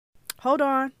hold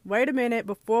on, wait a minute.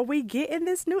 Before we get in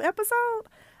this new episode,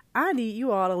 I need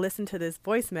you all to listen to this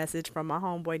voice message from my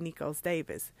homeboy Nikos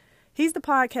Davis. He's the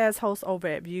podcast host over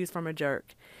at Views from a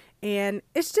Jerk. And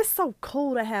it's just so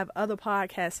cool to have other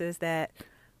podcasters that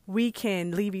we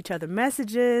can leave each other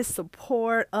messages,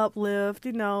 support, uplift,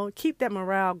 keep that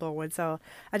morale going. So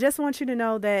I just want you to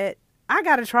know that I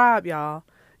got a tribe, y'all.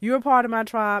 You're a part of my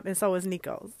tribe, and so is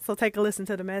Nikos. So take a listen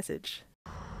to the message.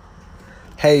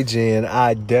 Hey, Jen,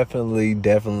 I definitely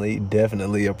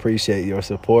appreciate your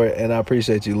support, and I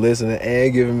appreciate you listening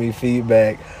and giving me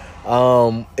feedback.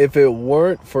 If it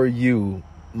weren't for you,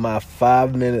 my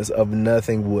 5 minutes of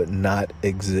nothing would not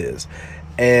exist.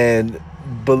 And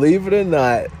believe it or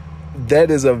not, that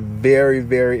is a very,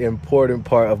 very important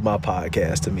part of my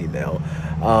podcast to me now.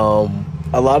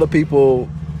 A lot of people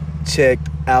checked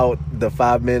out the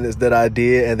 5 minutes that I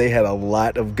did, and they had a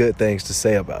lot of good things to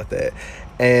say about that.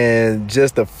 And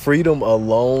just the freedom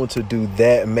alone to do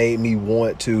that made me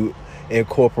want to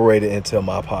incorporate it into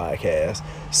my podcast.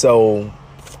 So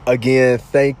again,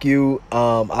 thank you.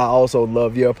 I also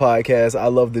love your podcast. I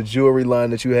love the jewelry line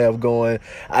that you have going.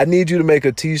 I need you to make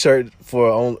a t-shirt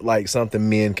for like something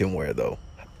men can wear though.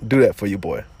 Do that for your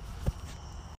boy.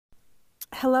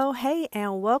 Hello, hey,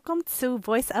 and welcome to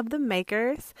Voice of the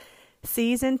Makers,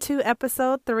 Season 2,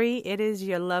 Episode 3. It is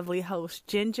your lovely host,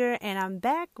 Ginger, and I'm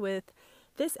back with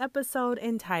this episode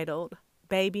entitled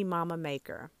Baby Mama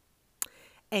Maker.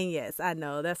 And yes, I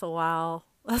know that's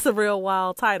a real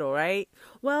wild title, right?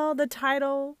 Well, the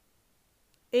title,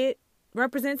 it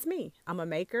represents me. I'm a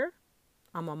maker,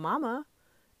 I'm a mama,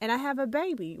 and I have a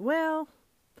baby. Well,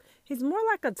 he's more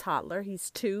like a toddler.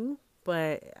 He's 2,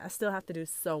 but I still have to do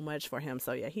so much for him.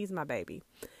 So yeah, he's my baby.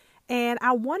 And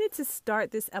I wanted to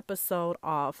start this episode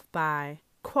off by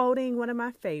quoting one of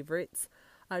my favorites,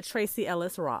 Tracee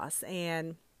Ellis Ross.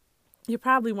 And you're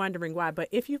probably wondering why, but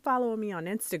if you follow me on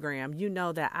Instagram, you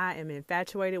know that I am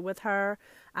infatuated with her.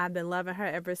 I've been loving her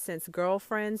ever since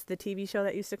Girlfriends, the TV show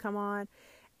that used to come on.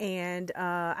 And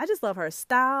I just love her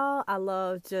style. I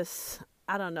love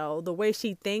the way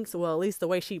she thinks, well, at least the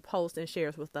way she posts and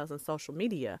shares with us on social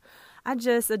media. I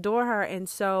just adore her. And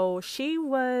so she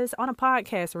was on a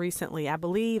podcast recently. I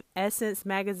believe Essence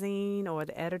Magazine, or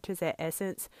the editors at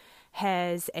Essence,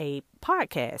 has a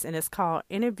podcast, and it's called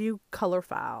Interview Color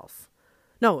Files.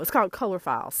 No, it's called Color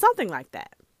Files, something like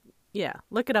that. Yeah,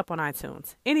 look it up on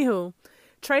iTunes. Anywho,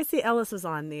 Tracee Ellis was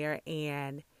on there,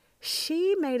 and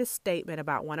she made a statement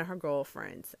about one of her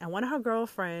girlfriends. And one of her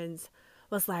girlfriends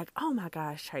was like, oh my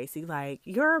gosh, Tracee, like,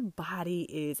 your body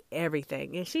is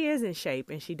everything. And she is in shape,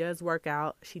 and she does work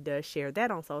out. She does share that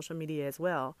on social media as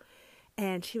well.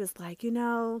 And she was like,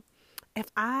 if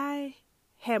I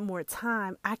had more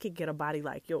time, I could get a body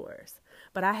like yours.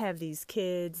 But I have these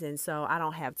kids, and so I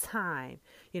don't have time,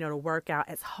 to work out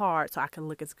as hard so I can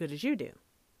look as good as you do.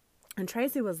 And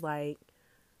Tracee was like,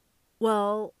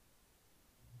 well,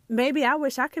 maybe I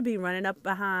wish I could be running up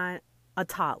behind a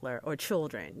toddler or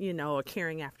children, or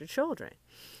caring after children.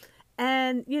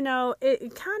 And,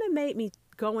 it kind of made me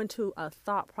go into a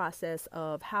thought process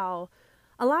of how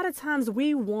a lot of times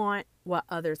we want what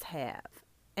others have,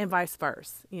 and vice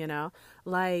versa,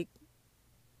 like,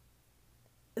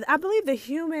 I believe the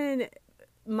human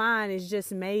mind is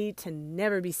just made to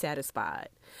never be satisfied.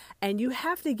 And you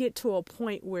have to get to a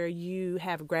point where you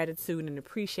have gratitude and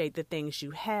appreciate the things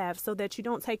you have so that you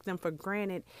don't take them for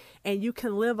granted, and you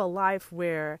can live a life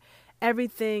where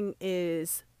everything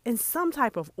is in some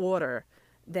type of order,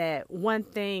 that one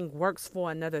thing works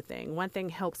for another thing. One thing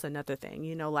helps another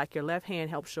thing, like your left hand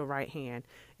helps your right hand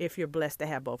if you're blessed to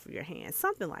have both of your hands,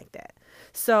 something like that.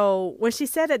 So when she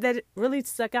said it, that really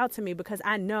stuck out to me, because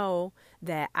I know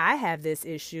that I have this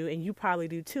issue, and you probably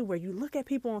do too, where you look at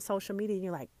people on social media and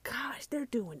you're like, gosh, they're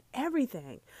doing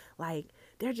everything. Like,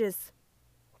 they're just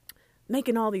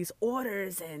making all these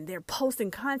orders, and they're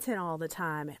posting content all the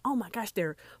time. And oh my gosh,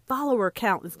 their follower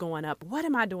count is going up. What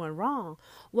am I doing wrong?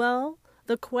 Well,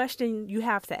 the question you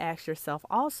have to ask yourself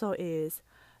also is,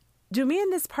 do me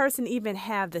and this person even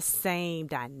have the same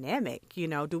dynamic?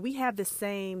 Do we have the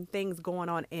same things going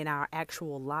on in our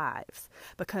actual lives?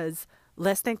 Because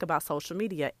let's think about social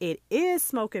media. It is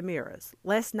smoke and mirrors.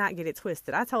 Let's not get it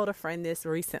twisted. I told a friend this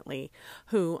recently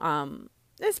who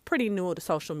is pretty new to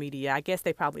social media. I guess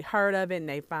they probably heard of it and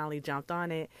they finally jumped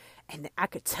on it. And I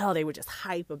could tell they were just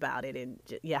hype about it. And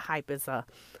yeah, hype is a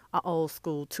old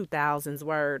school 2000s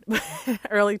word,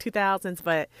 early 2000s.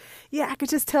 But yeah, I could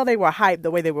just tell they were hyped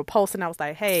the way they were posting. I was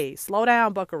like, hey, slow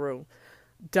down, buckaroo.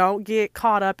 Don't get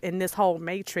caught up in this whole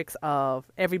matrix of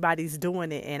everybody's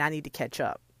doing it and I need to catch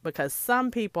up. because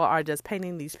some people are just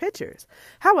painting these pictures.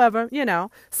 However,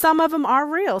 some of them are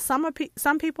real. Some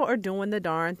people are doing the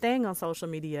darn thing on social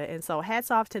media, and so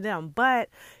hats off to them. But,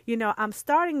 I'm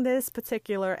starting this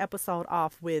particular episode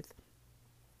off with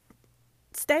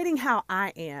stating how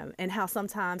I am and how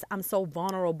sometimes I'm so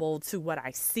vulnerable to what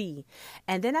I see.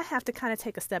 And then I have to kind of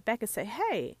take a step back and say,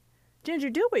 hey, Ginger,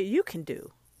 do what you can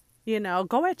do.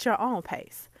 Go at your own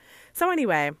pace. So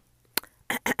anyway,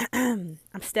 I'm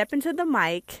stepping to the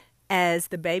mic as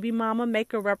the baby mama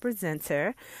maker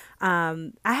representative.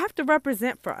 I have to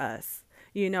represent for us,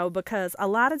 because a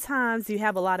lot of times you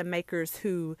have a lot of makers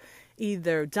who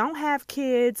either don't have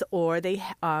kids or they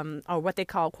or what they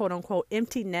call quote unquote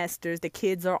empty nesters. The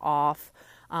kids are off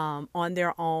on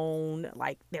their own,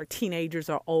 like their teenagers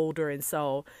are older, and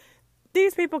so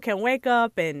these people can wake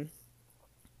up and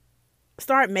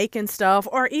start making stuff,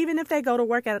 or even if they go to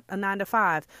work at a 9 to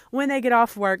 5, when they get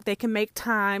off work, they can make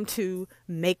time to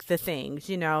make the things,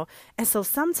 And so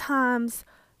sometimes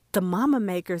the mama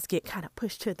makers get kind of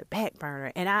pushed to the back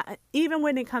burner. And even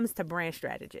when it comes to brand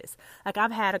strategists, like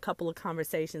I've had a couple of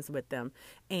conversations with them,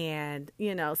 and,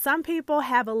 some people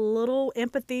have a little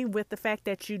empathy with the fact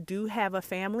that you do have a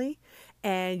family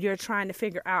and you're trying to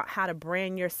figure out how to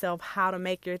brand yourself, how to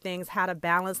make your things, how to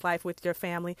balance life with your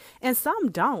family. And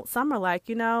some don't. Some are like,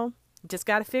 just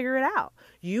got to figure it out.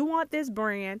 You want this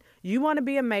brand. You want to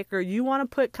be a maker. You want to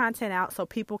put content out so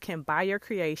people can buy your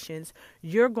creations.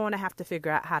 You're going to have to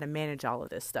figure out how to manage all of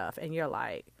this stuff. And you're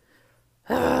like,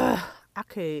 I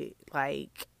could,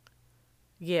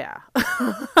 yeah.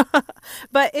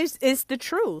 But it's the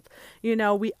truth.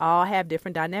 We all have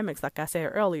different dynamics, like I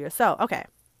said earlier. So, okay.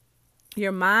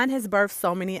 Your mind has birthed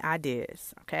so many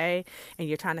ideas, okay? And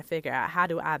you're trying to figure out, how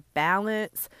do I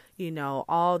balance,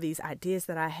 all these ideas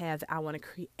that I have that I want to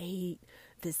create,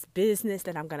 this business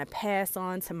that I'm going to pass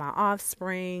on to my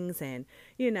offsprings. And,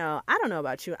 I don't know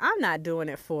about you. I'm not doing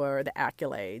it for the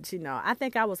accolades. I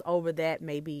think I was over that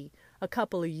maybe a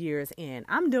couple of years in.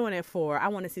 I'm doing it I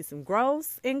want to see some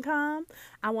gross income.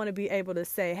 I want to be able to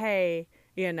say, hey,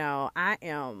 I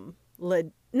am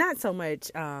not so much,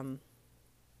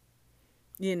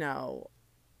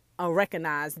 a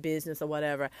recognized business or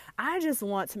whatever. I just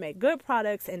want to make good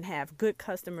products and have good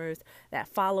customers that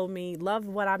follow me, love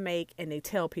what I make, and they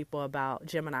tell people about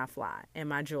Gemini Fly and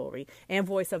my jewelry and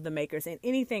Voice of the Makers and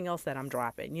anything else that I'm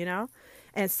dropping,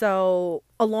 And so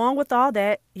along with all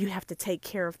that, you have to take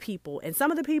care of people. And some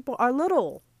of the people are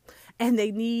little and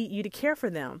they need you to care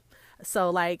for them. So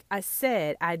like I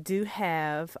said, I do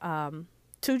have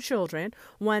 2 children.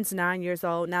 One's 9 years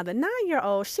old. Now, the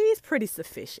 9-year-old, she's pretty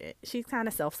sufficient. She's kind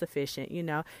of self-sufficient,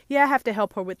 Yeah, I have to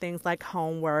help her with things like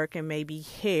homework and maybe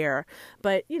hair.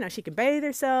 But, she can bathe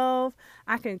herself.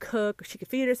 I can cook. She can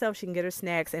feed herself. She can get her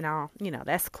snacks and all.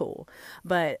 That's cool.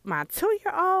 But my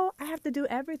 2-year-old, I have to do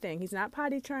everything. He's not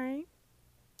potty trained.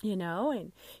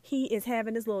 And he is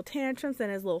having his little tantrums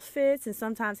and his little fits. And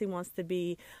sometimes he wants to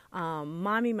be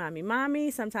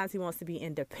mommy. Sometimes he wants to be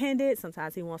independent.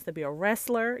 Sometimes he wants to be a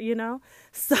wrestler,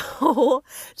 So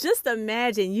just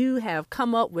imagine you have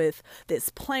come up with this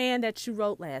plan that you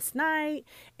wrote last night.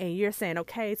 And you're saying,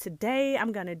 okay, today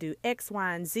I'm going to do X,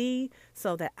 Y, and Z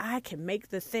so that I can make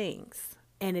the things.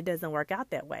 And it doesn't work out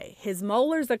that way. His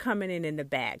molars are coming in the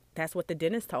back. That's what the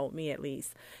dentist told me, at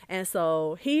least. And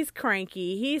so he's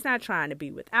cranky. He's not trying to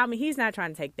be without me. He's not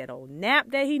trying to take that old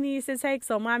nap that he needs to take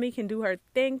so mommy can do her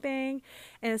thing.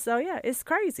 And so, yeah, it's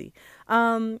crazy.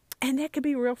 And that could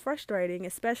be real frustrating,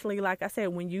 especially, like I said,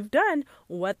 when you've done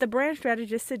what the brand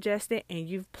strategist suggested and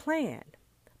you've planned.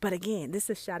 But again, this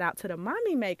is a shout out to the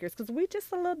mommy makers because we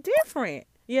just a little different,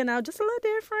 just a little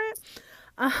different.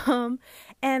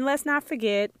 And let's not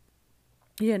forget,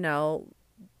 the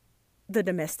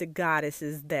domestic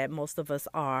goddesses that most of us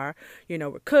are.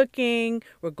 We're cooking,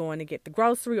 we're going to get the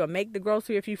grocery or make the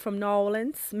grocery. If you're from New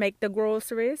Orleans, make the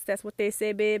groceries. That's what they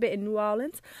say, baby, in New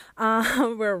Orleans.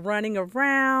 We're running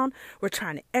around, we're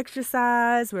trying to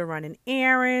exercise, we're running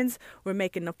errands, we're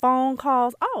making the phone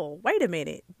calls. Oh, wait a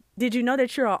minute. Did you know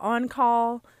that you're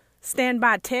on-call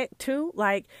standby tech too?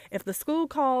 Like if the school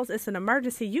calls, it's an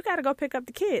emergency, you got to go pick up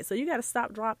the kids. So you got to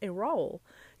stop, drop, and roll,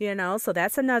 so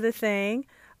that's another thing.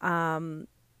 And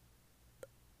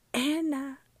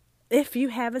if you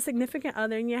have a significant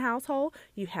other in your household,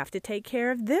 you have to take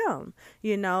care of them.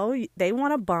 They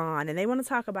want to bond and they want to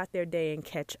talk about their day and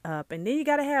catch up. And then you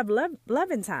got to have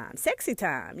loving time, sexy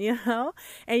time,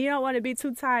 and you don't want to be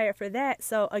too tired for that.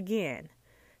 So again,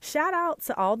 shout out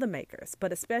to all the makers,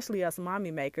 but especially us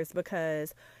mommy makers,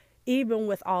 because even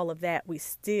with all of that, we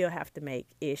still have to make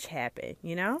ish happen,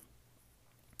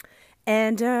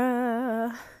 And,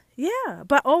 yeah,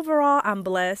 but overall, I'm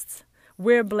blessed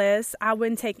we're blessed. I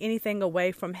wouldn't take anything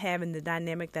away from having the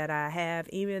dynamic that I have,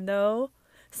 even though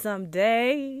some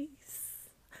days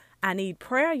I need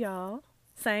prayer, y'all,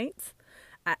 saints.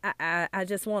 I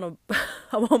just want to,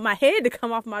 I want my head to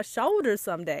come off my shoulders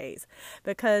some days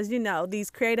because,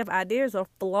 these creative ideas are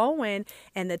flowing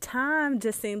and the time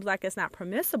just seems like it's not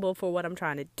permissible for what I'm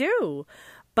trying to do.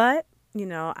 But,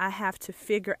 I have to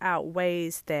figure out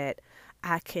ways that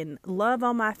I can love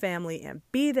on my family and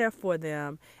be there for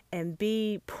them and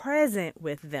be present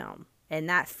with them and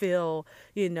not feel,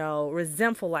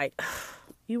 resentful like,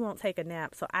 you won't take a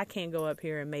nap, so I can't go up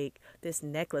here and make this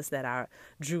necklace that I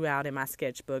drew out in my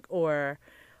sketchbook. Or,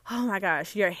 oh my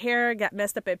gosh, your hair got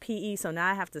messed up at PE, so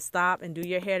now I have to stop and do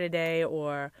your hair today.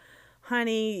 Or,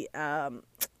 honey,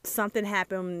 something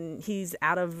happened, he's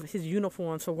out of his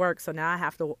uniforms for work, so now I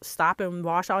have to stop and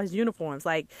wash all his uniforms.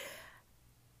 Like,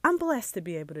 I'm blessed to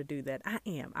be able to do that. I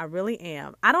am. I really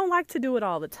am. I don't like to do it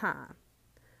all the time.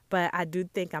 But I do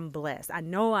think I'm blessed. I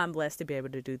know I'm blessed to be able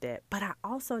to do that. But I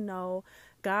also know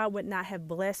God would not have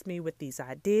blessed me with these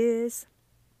ideas,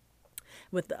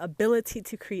 with the ability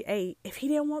to create, if he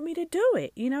didn't want me to do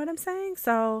it. You know what I'm saying?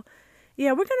 So,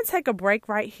 yeah, we're going to take a break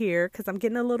right here because I'm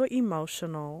getting a little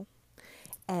emotional.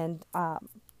 And I'll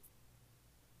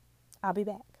be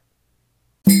back.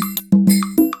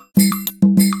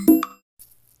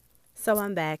 So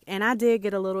I'm back, and I did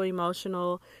get a little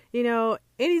emotional.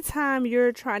 Anytime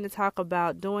you're trying to talk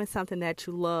about doing something that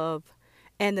you love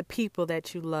and the people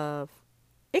that you love,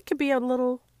 it could be a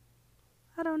little,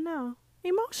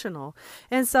 emotional.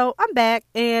 And so I'm back,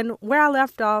 and where I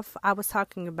left off, I was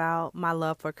talking about my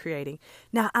love for creating.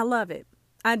 Now, I love it.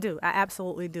 I do. I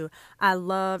absolutely do. I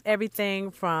love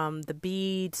everything from the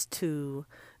beads to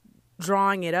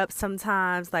drawing it up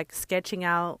sometimes, like sketching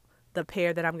out the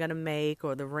pair that I'm going to make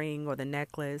or the ring or the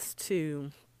necklace, to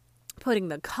putting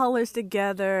the colors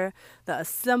together, the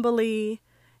assembly,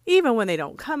 even when they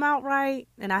don't come out right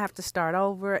and I have to start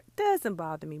over, it doesn't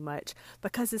bother me much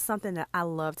because it's something that I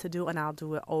love to do and I'll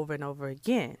do it over and over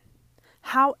again.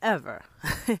 However,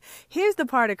 here's the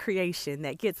part of creation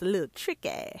that gets a little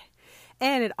tricky.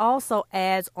 And it also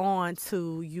adds on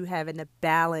to you having to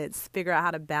figure out how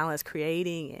to balance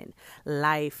creating and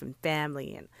life and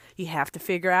family. And you have to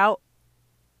figure out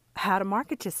how to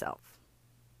market yourself,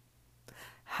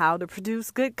 how to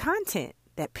produce good content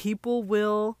that people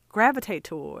will gravitate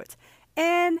towards.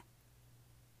 And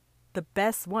the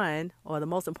best one, or the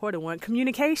most important one,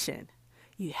 communication.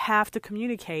 You have to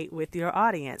communicate with your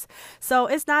audience. So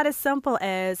it's not as simple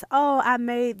as, I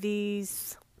made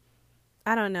these,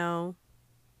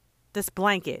 this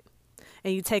blanket,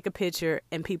 and you take a picture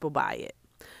and people buy it.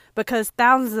 Because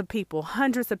thousands of people,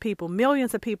 hundreds of people,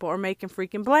 millions of people are making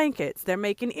freaking blankets. They're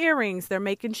making earrings. They're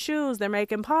making shoes. They're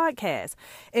making podcasts.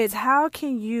 It's how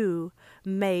can you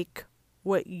make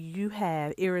what you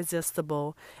have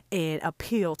irresistible and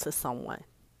appeal to someone?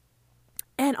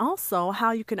 And also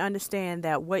how you can understand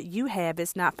that what you have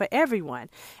is not for everyone.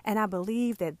 And I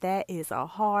believe that is a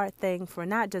hard thing for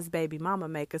not just baby mama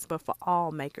makers, but for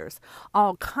all makers,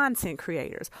 all content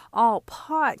creators, all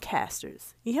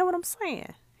podcasters. You hear what I'm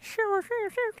saying? Sure.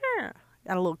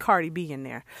 Got a little Cardi B in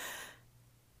there.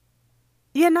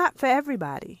 You're not for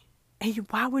everybody. And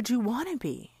why would you want to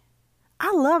be?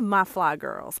 I love my fly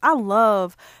girls. I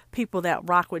love people that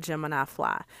rock with Gemini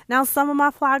Fly. Now, some of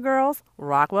my fly girls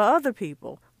rock with other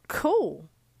people. Cool.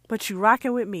 But you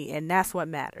rocking with me, and that's what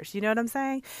matters. You know what I'm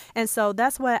saying? And so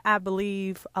that's what I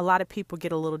believe a lot of people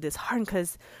get a little disheartened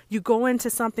because you go into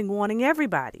something wanting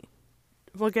everybody.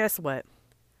 Well, guess what?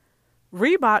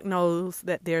 Reebok knows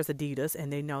that there's Adidas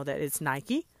and they know that it's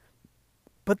Nike,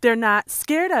 but they're not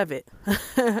scared of it.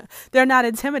 They're not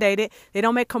intimidated. They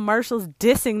don't make commercials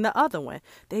dissing the other one.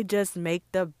 They just make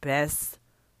the best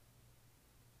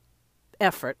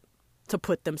effort to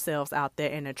put themselves out there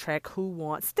and attract who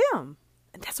wants them.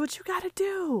 And that's what you got to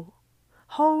do.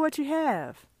 Hold what you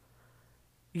have.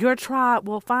 Your tribe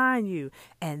will find you.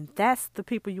 And that's the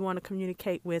people you want to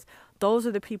communicate with. Those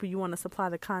are the people you want to supply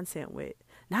the content with.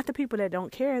 Not the people that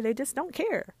don't care. They just don't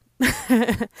care.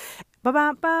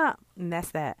 Ba-ba-ba. And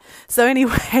that's that. So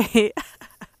anyway,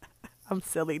 I'm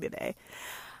silly today.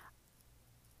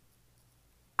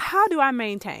 How do I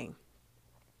maintain?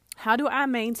 How do I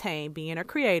maintain being a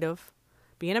creative,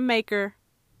 being a maker?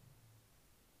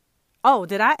 Oh,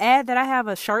 did I add that I have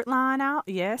a shirt line out?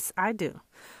 Yes, I do.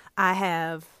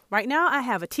 Right now I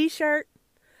have a t-shirt,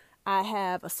 I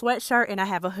have a sweatshirt, and I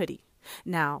have a hoodie.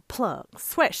 Now, plug,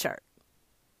 sweatshirt.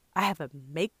 I have a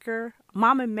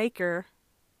Mama Maker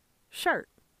shirt,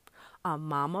 a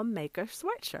Mama Maker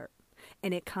sweatshirt.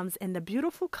 And it comes in the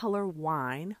beautiful color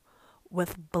wine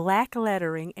with black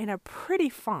lettering and a pretty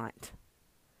font.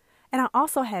 And I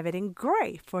also have it in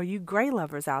gray for you gray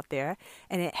lovers out there.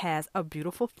 And it has a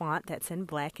beautiful font that's in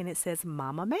black and it says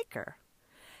Mama Maker.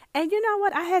 And you know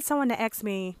what? I had someone that asked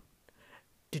me,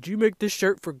 did you make this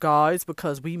shirt for guys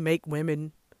because we make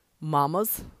women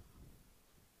mamas?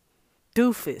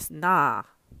 Doofus, nah.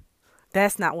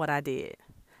 That's not what I did.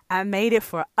 I made it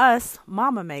for us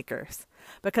mama makers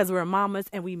because we're mamas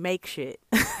and we make shit.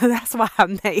 That's why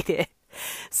I made it.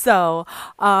 So,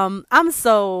 I'm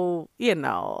so, I'm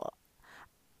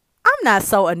not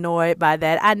so annoyed by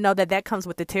that. I know that that comes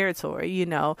with the territory.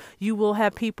 You will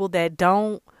have people that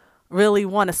don't really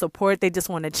want to support. They just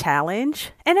want to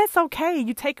challenge. And that's okay.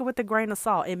 You take it with a grain of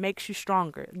salt. It makes you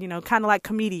stronger, kind of like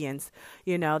comedians.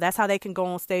 That's how they can go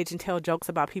on stage and tell jokes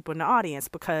about people in the audience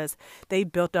because they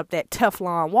built up that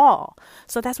Teflon wall.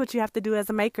 So that's what you have to do as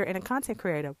a maker and a content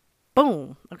creator.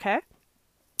 Boom. Okay.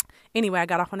 Anyway, I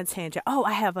got off on a tangent. Oh,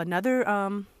 I have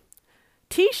another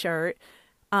t-shirt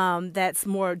that's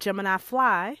more Gemini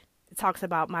Fly. It talks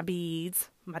about my beads,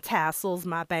 my tassels,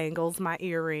 my bangles, my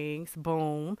earrings,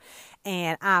 boom.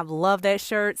 And I love that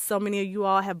shirt. So many of you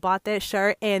all have bought that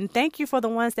shirt. And thank you for the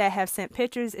ones that have sent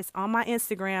pictures. It's on my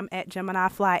Instagram at Gemini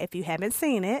Fly if you haven't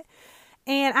seen it.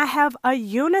 And I have a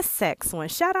unisex one.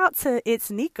 Shout out to It's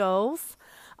Nico's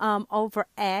over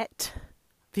at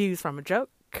Views from a Joke.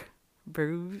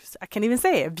 I can't even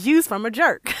say it. Views from a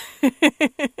Jerk.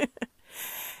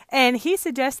 And he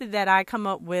suggested that I come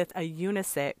up with a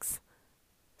unisex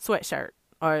sweatshirt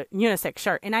or unisex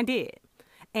shirt. And I did.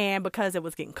 And because it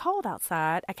was getting cold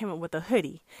outside, I came up with a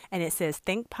hoodie. And it says,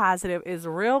 Think Positive. Is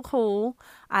real cool.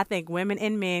 I think women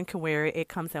and men can wear it. It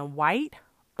comes in white,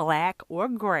 black, or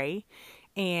gray.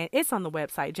 And it's on the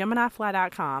website,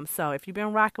 GeminiFly.com. So if you've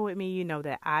been rocking with me, you know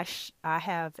that I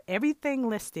have everything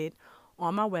listed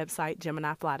on my website,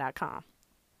 GeminiFly.com.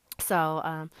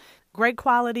 So great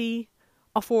quality,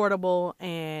 affordable,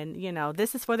 and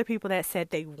this is for the people that said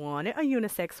they wanted a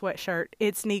unisex sweatshirt.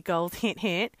 It's Nico's, hint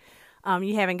hint.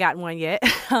 You haven't gotten one yet.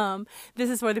 This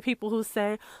is for the people who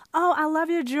say, oh, I love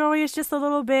your jewelry, it's just a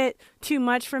little bit too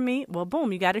much for me. Well,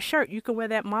 boom, you got a shirt. You can wear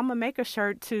that Mama Maker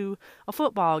shirt to a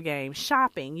football game,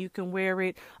 shopping. You can wear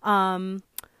it to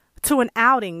an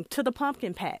outing, to the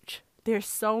pumpkin patch. There's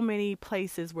so many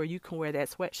places where you can wear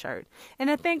that sweatshirt. And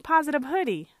a Think Positive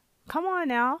hoodie. Come on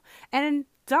now. And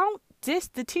don't diss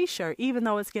the t-shirt. Even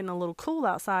though it's getting a little cool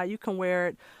outside, you can wear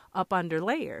it up under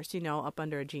layers, up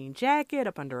under a jean jacket,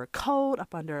 up under a coat,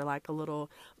 up under like a little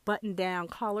button-down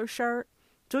collar shirt.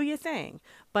 Do your thing.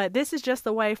 But this is just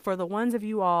a way for the ones of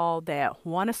you all that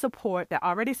want to support, that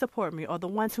already support me, or the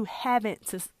ones who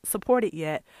haven't supported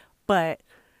yet, but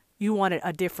you want it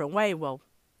a different way. Well,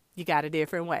 you got a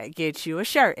different way. Get you a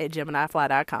shirt at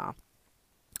GeminiFly.com.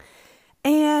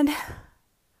 And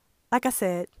like I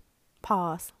said,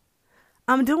 pause.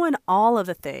 I'm doing all of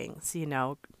the things,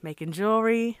 making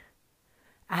jewelry.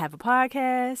 I have a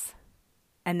podcast.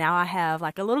 And now I have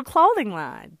like a little clothing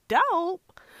line.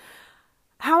 Dope.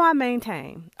 How I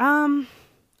maintain. I'm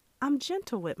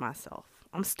gentle with myself.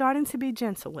 I'm starting to be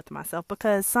gentle with myself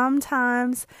because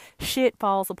sometimes shit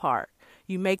falls apart.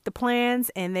 You make the plans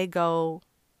and they go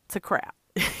to crap.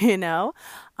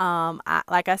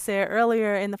 Like I said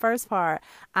earlier in the first part,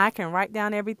 I can write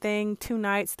down everything 2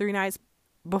 nights, 3 nights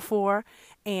before,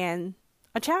 and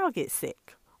a child gets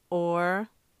sick or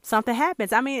something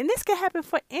happens. And this can happen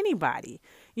for anybody.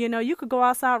 You could go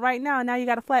outside right now and now you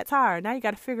got a flat tire. Now you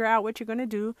got to figure out what you're going to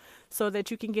do so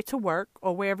that you can get to work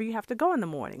or wherever you have to go in the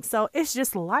morning. So it's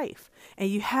just life, and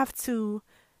you have to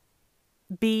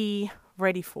be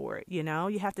ready for it. You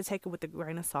have to take it with a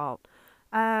grain of salt.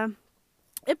 I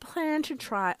plan to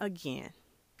try again.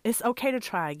 It's okay to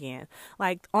try again.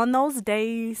 Like on those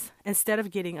days, instead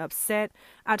of getting upset,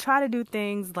 I try to do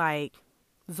things like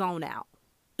zone out.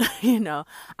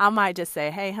 I might just say,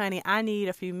 hey, honey, I need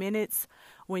a few minutes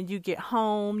when you get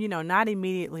home. Not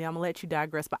immediately. I'm going to let you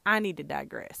digress, but I need to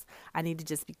digress. I need to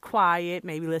just be quiet,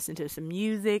 maybe listen to some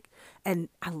music. And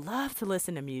I love to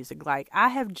listen to music. Like I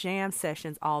have jam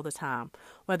sessions all the time,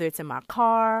 whether it's in my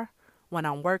car, when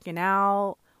I'm working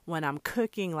out, when I'm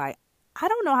cooking. Like, I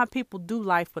don't know how people do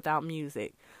life without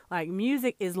music. Like,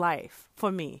 music is life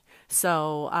for me.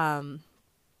 So, I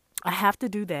have to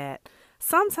do that.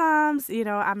 Sometimes,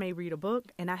 I may read a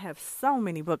book, and I have so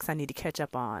many books I need to catch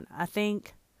up on. I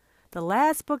think the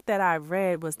last book that I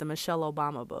read was the Michelle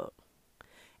Obama book.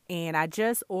 And I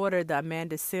just ordered the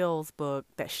Amanda Seales book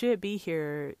that should be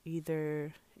here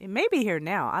it may be here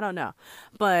now. I don't know.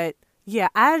 But yeah,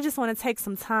 I just want to take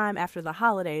some time after the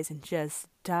holidays and just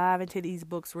dive into these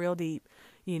books real deep,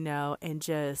 and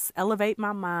just elevate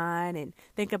my mind and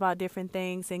think about different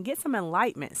things and get some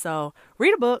enlightenment. So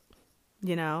read a book,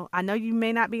 You know, I know you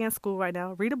may not be in school right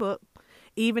now. Read a book.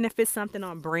 Even if it's something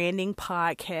on branding,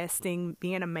 podcasting,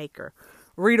 being a maker.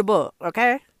 Read a book,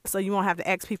 okay? So you won't have to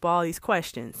ask people all these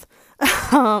questions.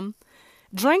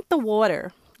 Drink the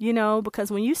water, you know,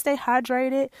 because when you stay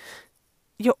hydrated,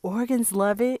 your organs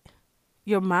love it.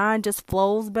 Your mind just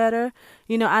flows better.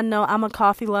 You know I'm a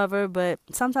coffee lover, but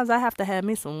sometimes I have to have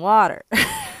me some water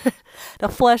to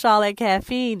flush all that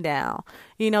caffeine down.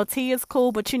 You know, tea is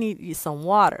cool, but you need some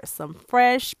water, some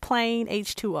fresh, plain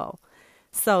H2O.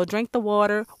 So drink the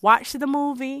water, watch the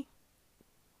movie.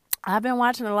 I've been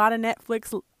watching a lot of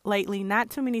Netflix lately, not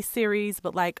too many series,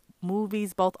 but like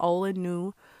movies, both old and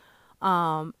new.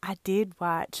 I did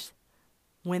watch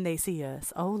When They See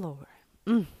Us. Oh, Lord.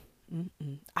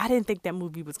 I didn't think that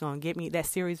movie was going to get me. That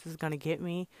series was going to get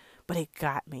me, but it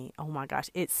got me. Oh my gosh.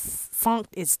 It sunk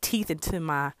its teeth into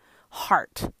my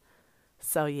heart.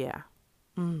 So yeah.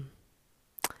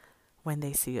 When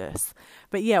They See Us.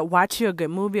 But yeah, watch you a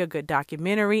good movie, a good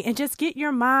documentary, and just get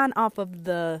your mind off of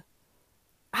the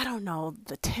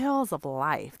tales of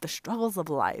life, the struggles of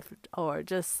life, or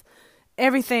just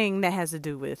everything that has to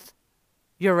do with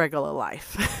your regular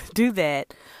life. Do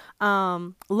that.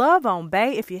 Love on bae.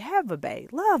 If you have a bae,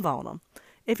 love on them.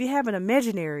 If you have an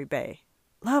imaginary bae,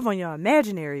 love on your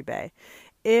imaginary bae.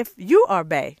 If you are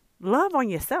bae, love on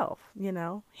yourself, you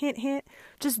know, hint, hint.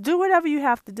 Just do whatever you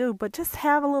have to do, but just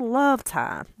have a little love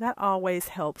time. That always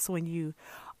helps when you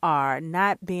are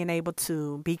not being able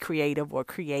to be creative or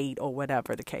create or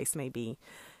whatever the case may be.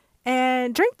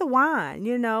 And drink the wine,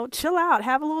 you know, chill out,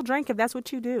 have a little drink if that's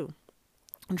what you do.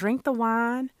 Drink the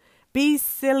wine, be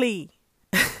silly.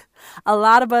 A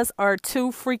lot of us are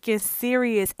too freaking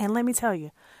serious. And let me tell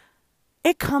you,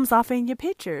 it comes off in your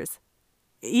pictures.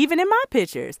 Even in my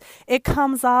pictures, it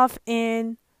comes off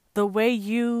in the way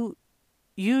you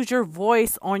use your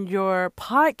voice on your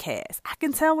podcast. I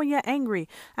can tell when you're angry.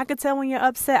 I can tell when you're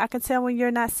upset. I can tell when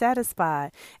you're not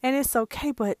satisfied. And it's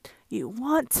okay, but you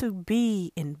want to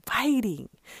be inviting.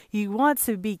 You want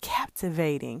to be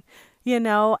captivating, you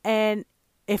know, and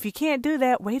if you can't do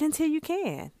that, wait until you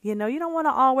can. You know, you don't want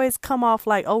to always come off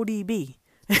like ODB,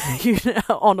 you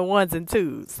know, on the ones and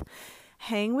twos.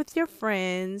 Hang with your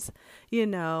friends, you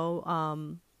know.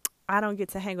 I don't get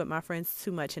to hang with my friends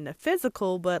too much in the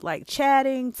physical, but like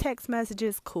chatting, text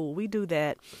messages, cool. We do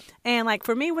that. And like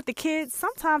for me with the kids,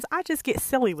 sometimes I just get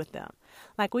silly with them.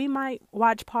 Like we might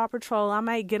watch Paw Patrol. I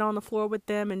might get on the floor with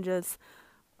them and just,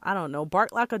 I don't know,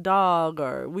 bark like a dog,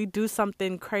 or we do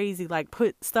something crazy like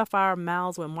stuff our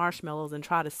mouths with marshmallows and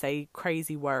try to say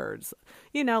crazy words.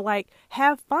 You know, like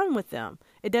have fun with them.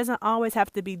 It doesn't always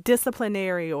have to be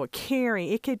disciplinary or caring.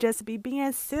 It could just be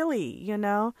being silly, you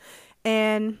know.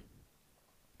 And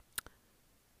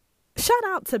shout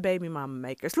out to baby mama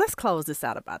makers. Let's close this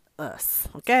out about us,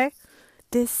 okay?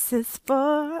 This is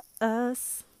for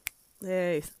us.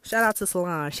 Hey, shout out to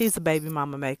Solange. She's a baby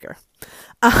mama maker.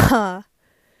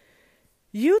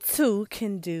 You too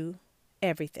can do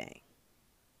everything.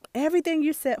 Everything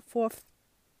you set forth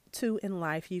to in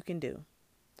life, you can do.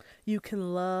 You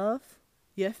can love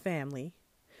your family.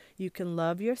 You can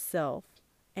love yourself.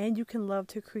 And you can love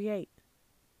to create.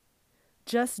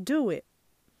 Just do it.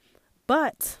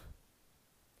 But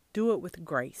do it with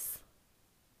grace.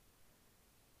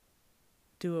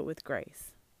 Do it with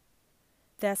grace.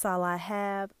 That's all I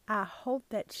have. I hope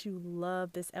that you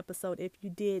loved this episode. If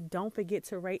you did, don't forget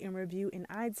to rate and review in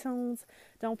iTunes.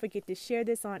 Don't forget to share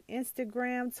this on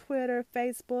Instagram, Twitter,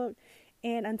 Facebook.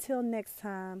 And until next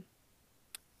time,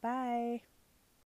 bye.